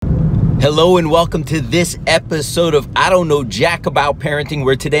Hello and welcome to this episode of I Don't Know Jack About Parenting,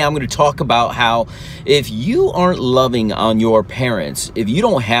 where today I'm going to talk about how if you aren't loving on your parents, if you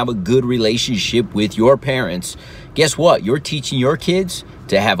don't have a good relationship with your parents, guess what? You're teaching your kids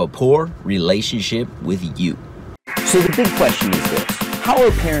to have a poor relationship with you. So the big question is this: how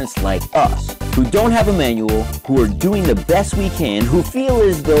are parents like us, who don't have a manual, who are doing the best we can, who feel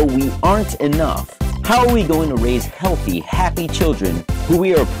as though we aren't enough, how are we going to raise healthy, happy children who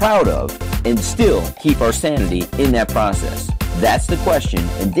we are proud of and still keep our sanity in that process? That's the question,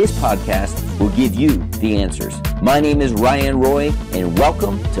 and this podcast will give you the answers. My name is Ryan Roy, and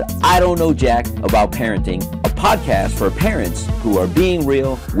welcome to I Don't Know Jack About Parenting, a podcast for parents who are being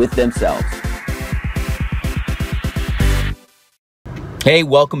real with themselves. Hey,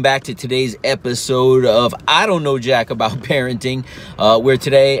 welcome back to today's episode of I Don't Know Jack About Parenting, where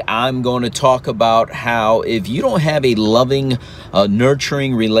today I'm going to talk about how if you don't have a loving,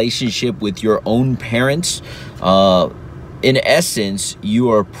 nurturing relationship with your own parents, in essence, you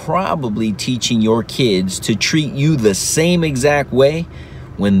are probably teaching your kids to treat you the same exact way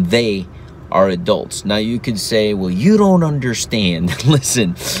when they are adults. Now you could say, well, you don't understand.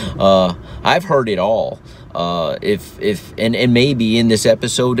 Listen, I've heard it all. And maybe in this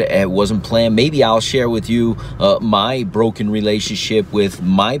episode, it wasn't planned, maybe I'll share with you my broken relationship with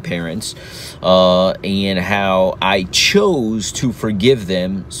my parents, and how I chose to forgive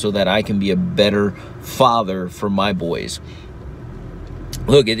them so that I can be a better father for my boys.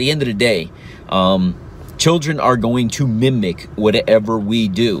 Look, at the end of the day, children are going to mimic whatever we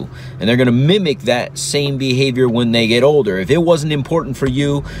do, and they're going to mimic that same behavior when they get older. If it wasn't important for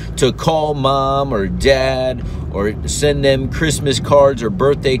you to call mom or dad or send them Christmas cards or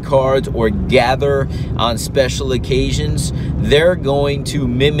birthday cards or gather on special occasions, they're going to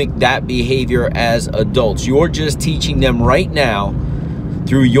mimic that behavior as adults. You're just teaching them right now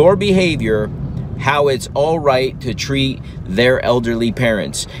through your behavior how it's all right to treat their elderly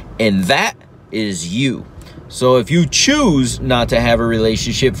parents, and that is you. So if you choose not to have a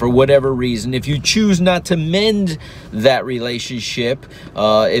relationship for whatever reason, if you choose not to mend that relationship,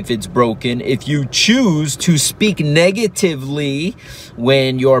 if it's broken, if you choose to speak negatively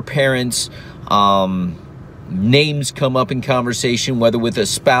when your parents' names come up in conversation, whether with a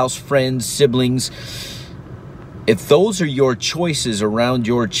spouse, friends, siblings, if those are your choices around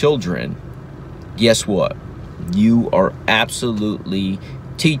your children, guess what? You are absolutely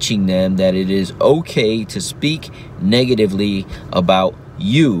teaching them that it is okay to speak negatively about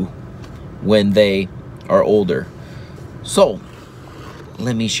you when they are older. So,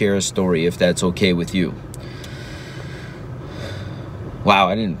 let me share a story if that's okay with you. Wow,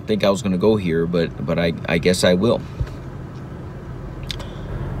 I didn't think I was going to go here, but I guess I will.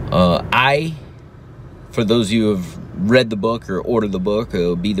 For those of you who have read the book or ordered the book,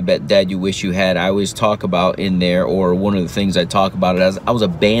 Be the Dad You Wish You Had, I always talk about in there, or one of the things I talk about it as, I was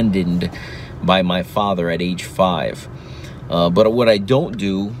abandoned by my father at age 5. But what I don't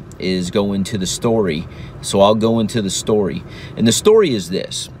do is go into the story. So I'll go into the story. And the story is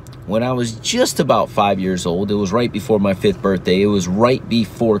this. When I was just about 5 years old, it was right before my 5th birthday. It was right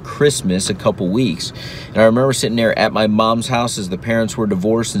before Christmas, a couple weeks. And I remember sitting there at my mom's house as the parents were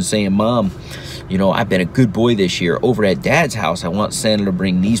divorced and saying, Mom, you know, I've been a good boy this year. Over at Dad's house, I want Santa to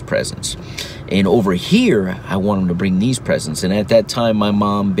bring these presents. And over here, I want him to bring these presents. And at that time, my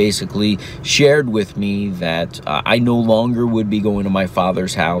mom basically shared with me that I no longer would be going to my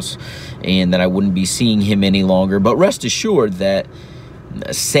father's house and that I wouldn't be seeing him any longer. But rest assured that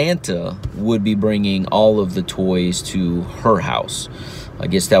Santa would be bringing all of the toys to her house. I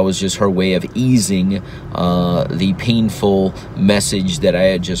guess that was just her way of easing the painful message that I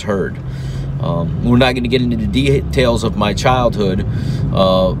had just heard. We're not going to get into the details of my childhood,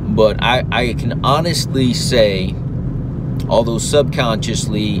 but I can honestly say, although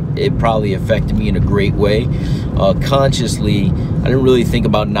subconsciously it probably affected me in a great way, consciously I didn't really think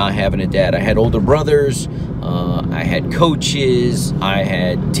about not having a dad. I had older brothers, I had coaches, I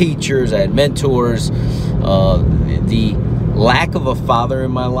had teachers, I had mentors. The lack of a father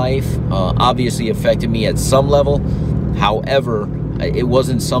in my life obviously affected me at some level. However, it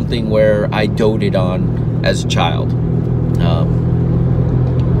wasn't something where I doted on as a child.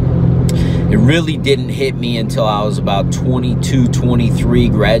 It really didn't hit me until I was about 22, 23,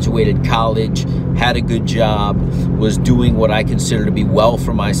 graduated college, had a good job, was doing what I consider to be well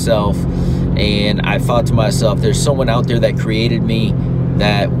for myself. And I thought to myself, there's someone out there that created me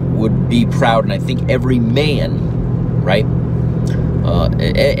that would be proud. And I think every man, right?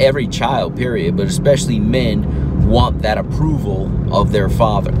 Every child, period, but especially men, want that approval of their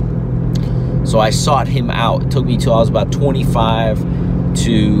father. So I sought him out. It took me till I was about 25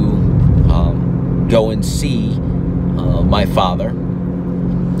 to go and see my father.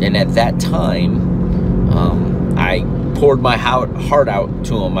 And at that time, I poured my heart out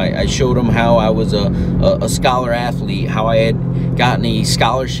to him. I showed him how I was a scholar athlete, how I had gotten a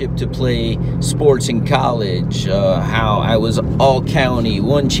scholarship to play sports in college, how I was all county,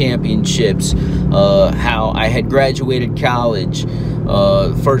 won championships, how I had graduated college,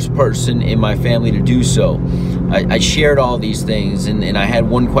 first person in my family to do so. I shared all these things, and I had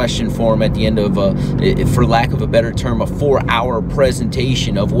one question for him at the end of, for lack of a better term, a 4-hour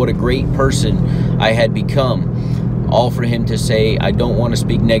presentation of what a great person I had become. All for him to say, I don't want to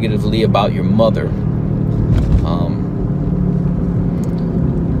speak negatively about your mother.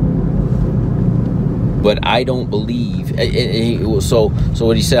 But I don't believe, so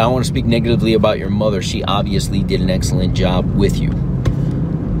what he said, I want to speak negatively about your mother. She obviously did an excellent job with you.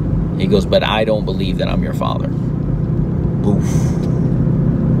 He goes, but I don't believe that I'm your father. Oof.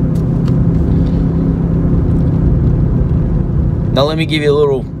 Now let me give you a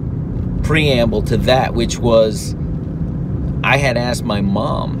little preamble to that, which was, I had asked my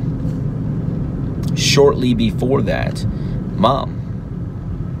mom shortly before that, Mom,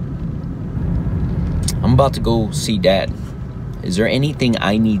 I'm about to go see Dad. Is there anything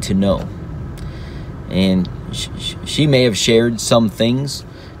I need to know? And she may have shared some things,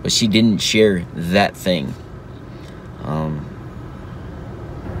 but she didn't share that thing.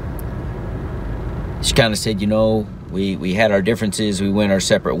 She kind of said, you know, we had our differences, we went our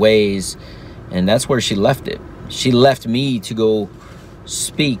separate ways, and that's where she left it. She left me to go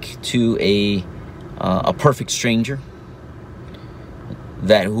speak to a perfect stranger,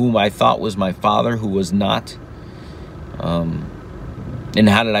 that whom I thought was my father, who was not. And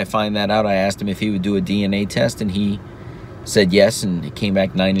how did I find that out? I asked him if he would do a DNA test, and he said yes, and it came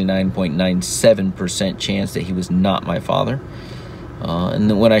back 99.97% chance that he was not my father. And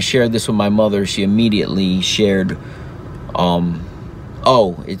then when I shared this with my mother, she immediately shared,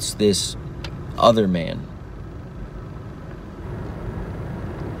 oh, it's this other man.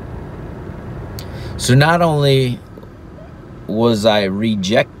 So not only was I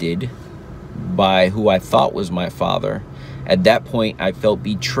rejected by who I thought was my father, at that point I felt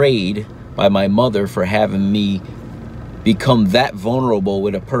betrayed by my mother for having me become that vulnerable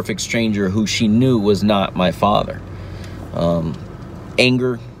with a perfect stranger who she knew was not my father.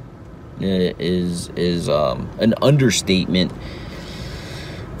 Anger is an understatement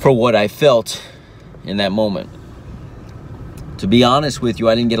for what I felt in that moment. To be honest with you,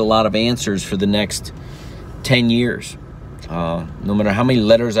 I didn't get a lot of answers for the next 10 years. No matter how many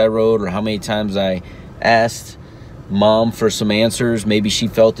letters I wrote or how many times I asked Mom for some answers, maybe she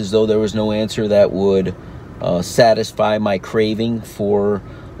felt as though there was no answer that would satisfy my craving for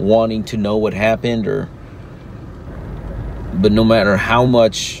wanting to know what happened. But no matter how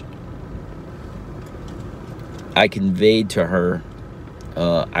much I conveyed to her,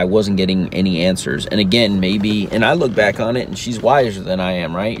 I wasn't getting any answers. And again, maybe, and I look back on it, and she's wiser than I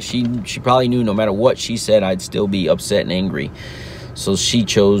am, right? She probably knew no matter what she said, I'd still be upset and angry. So she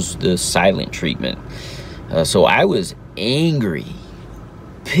chose the silent treatment. So I was angry,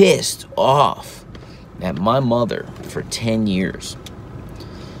 pissed off at my mother for 10 years,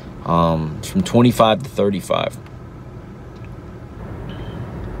 from 25 to 35.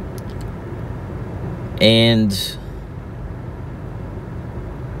 And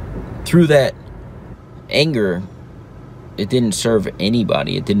through that anger, it didn't serve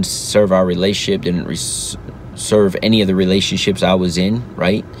anybody. It didn't serve our relationship, didn't serve any of the relationships I was in,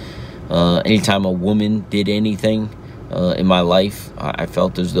 right? Anytime a woman did anything in my life, I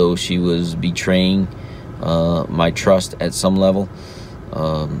felt as though she was betraying my trust at some level.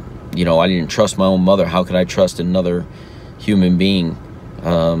 You know, I didn't trust my own mother. How could I trust another human being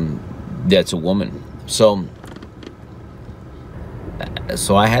that's a woman? So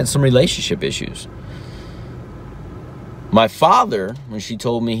I had some relationship issues. My father, when she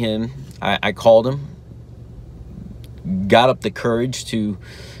told me him, I called him, got up the courage to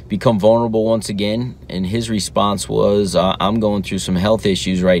become vulnerable once again, and his response was, I'm going through some health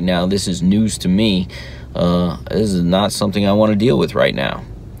issues right now. This is news to me. This is not something I want to deal with right now.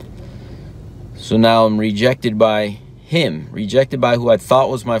 So now I'm rejected by him, rejected by who I thought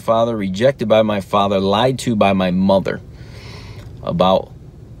was my father, rejected by my father, lied to by my mother about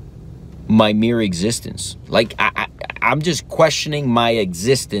my mere existence. Like, I'm just questioning my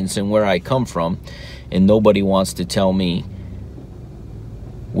existence and where I come from, and nobody wants to tell me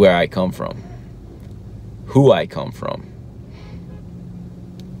where I come from, who I come from.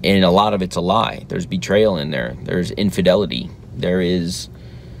 And a lot of it's a lie. There's betrayal in there. There's infidelity. There is,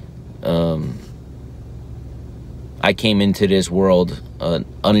 I came into this world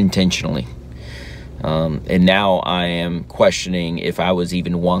unintentionally. And now I am questioning if I was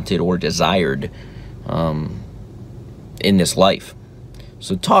even wanted or desired in this life.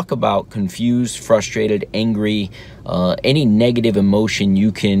 So talk about confused, frustrated, angry, any negative emotion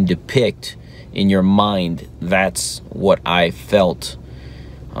you can depict in your mind. That's what I felt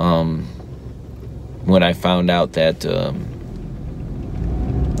when I found out that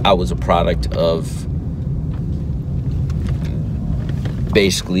I was a product of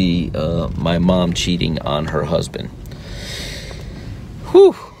basically my mom cheating on her husband.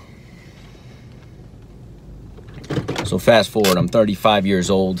 Whew. So fast forward, I'm 35 years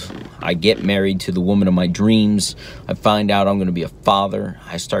old. I get married to the woman of my dreams. I find out I'm going to be a father.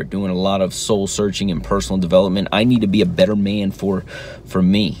 I start doing a lot of soul searching and personal development. I need to be a better man for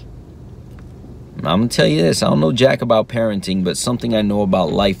me. I'm going to tell you this. I don't know jack about parenting, but something I know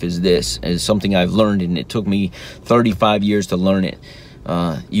about life is this. It's something I've learned, and it took me 35 years to learn it.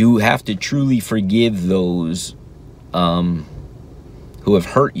 You have to truly forgive those who have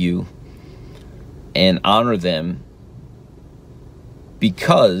hurt you and honor them,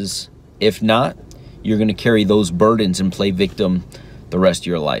 because if not, you're going to carry those burdens and play victim the rest of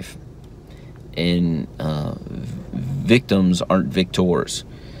your life. And victims aren't victors.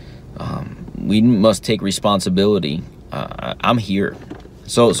 We must take responsibility. I'm here.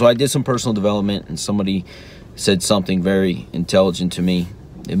 So I did some personal development, and somebody said something very intelligent to me.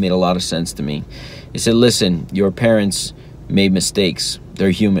 It made a lot of sense to me. He said, listen, your parents made mistakes. They're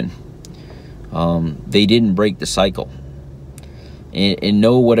human. They didn't break the cycle. And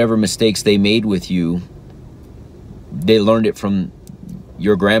know whatever mistakes they made with you, they learned it from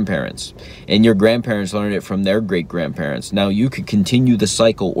your grandparents. And your grandparents learned it from their great-grandparents. Now, you could continue the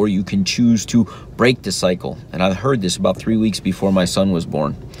cycle, or you can choose to break the cycle. And I heard this about 3 weeks before my son was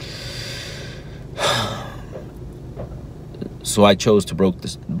born. So I chose to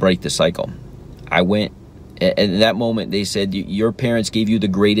break the cycle. I went, and in that moment, they said, your parents gave you the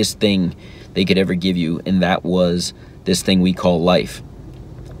greatest thing they could ever give you, and that was this thing we call life.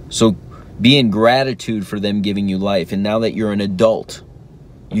 So be in gratitude for them giving you life. And now that you're an adult,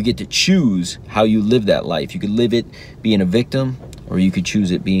 you get to choose how you live that life. You could live it being a victim, or you could choose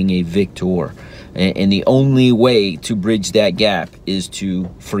it being a victor. And the only way to bridge that gap is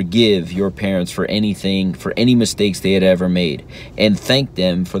to forgive your parents for anything, for any mistakes they had ever made, and thank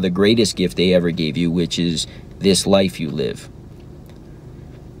them for the greatest gift they ever gave you, which is this life you live.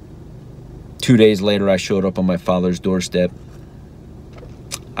 2 days later, I showed up on my father's doorstep.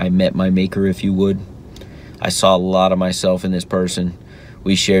 I met my maker, if you would. I saw a lot of myself in this person.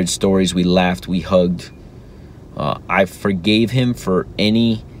 We shared stories, we laughed, we hugged. I forgave him for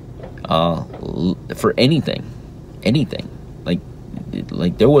anything.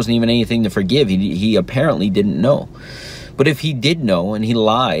 Like there wasn't even anything to forgive. He apparently didn't know. But if he did know and he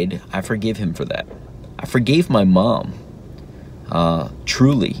lied, I forgive him for that. I forgave my mom,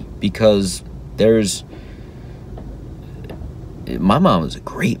 truly, because my mom was a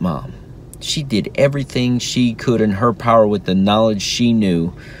great mom. She did everything she could in her power with the knowledge she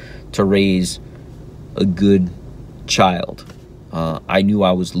knew to raise a good child. I knew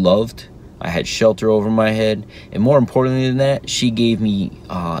I was loved. I had shelter over my head. And more importantly than that, she gave me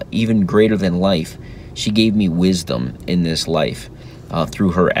even greater than life. She gave me wisdom in this life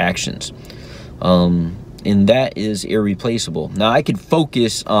through her actions. And that is irreplaceable. Now, I could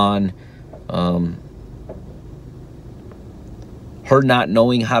focus on her not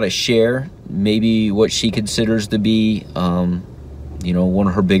knowing how to share maybe what she considers to be one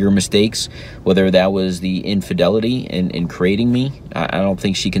of her bigger mistakes, whether that was the infidelity in creating me. I don't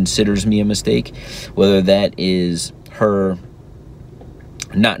think she considers me a mistake. Whether that is her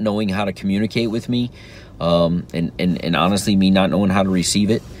not knowing how to communicate with me, and honestly, me not knowing how to receive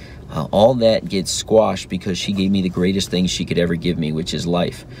it. All that gets squashed because she gave me the greatest thing she could ever give me, which is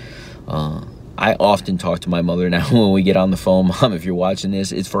life. I often talk to my mother now when we get on the phone. Mom, if you're watching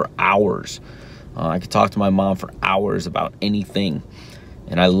this, it's for hours. I could talk to my mom for hours about anything.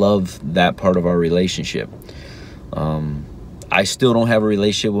 And I love that part of our relationship. I still don't have a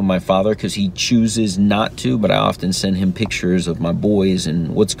relationship with my father because he chooses not to, but I often send him pictures of my boys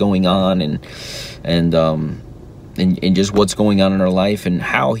and what's going on and just what's going on in our life, and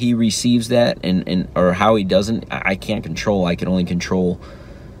how he receives that or how he doesn't, I can't control. I can only control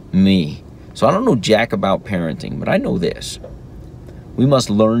me. So I don't know jack about parenting, but I know this. We must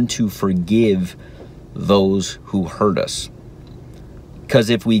learn to forgive those who hurt us. Because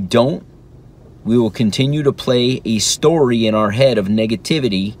if we don't, we will continue to play a story in our head of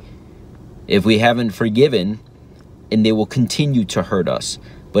negativity if we haven't forgiven, and they will continue to hurt us.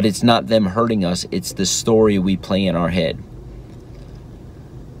 But it's not them hurting us, it's the story we play in our head.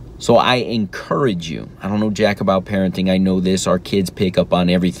 So I encourage you. I don't know jack about parenting. I know this. Our kids pick up on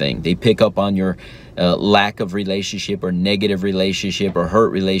everything. They pick up on your lack of relationship or negative relationship or hurt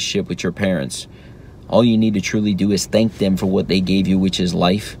relationship with your parents. All you need to truly do is thank them for what they gave you, which is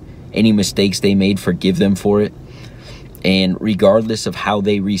life. Any mistakes they made, forgive them for it. And regardless of how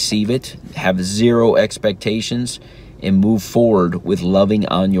they receive it, have zero expectations and move forward with loving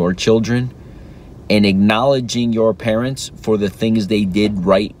on your children and acknowledging your parents for the things they did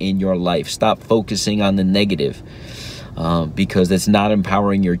right in your life. Stop focusing on the negative because it's not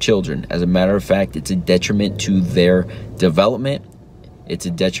empowering your children. As a matter of fact, it's a detriment to their development. It's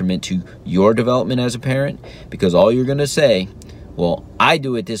a detriment to your development as a parent, because all you're going to say, well, I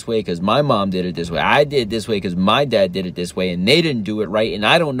do it this way because my mom did it this way. I did it this way because my dad did it this way, and they didn't do it right, and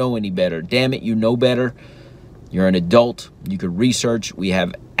I don't know any better. Damn it, you know better. You're an adult. You could research. We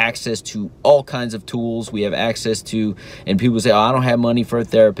have access to all kinds of tools. We have access to, and people say, oh, I don't have money for a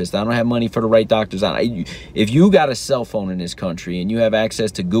therapist. I don't have money for the right doctors. If you got a cell phone in this country and you have access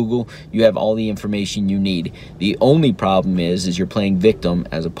to Google, you have all the information you need. The only problem is you're playing victim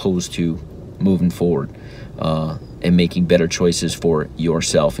as opposed to moving forward and making better choices for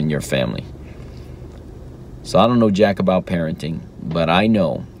yourself and your family. So I don't know jack about parenting, but I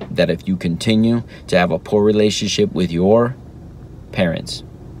know that if you continue to have a poor relationship with your parents,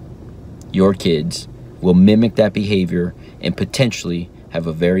 your kids will mimic that behavior and potentially have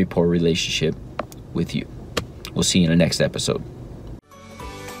a very poor relationship with you. We'll see you in the next episode.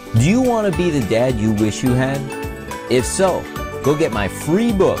 Do you want to be the dad you wish you had? If so, go get my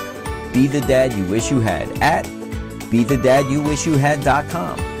free book, Be the Dad You Wish You Had, at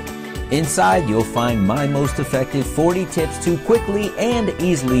BeTheDadYouWishYouHad.com. Inside, you'll find my most effective 40 tips to quickly and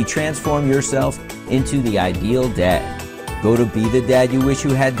easily transform yourself into the ideal dad. Go to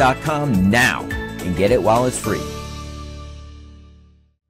BeTheDadYouWishYouHad.com now and get it while it's free.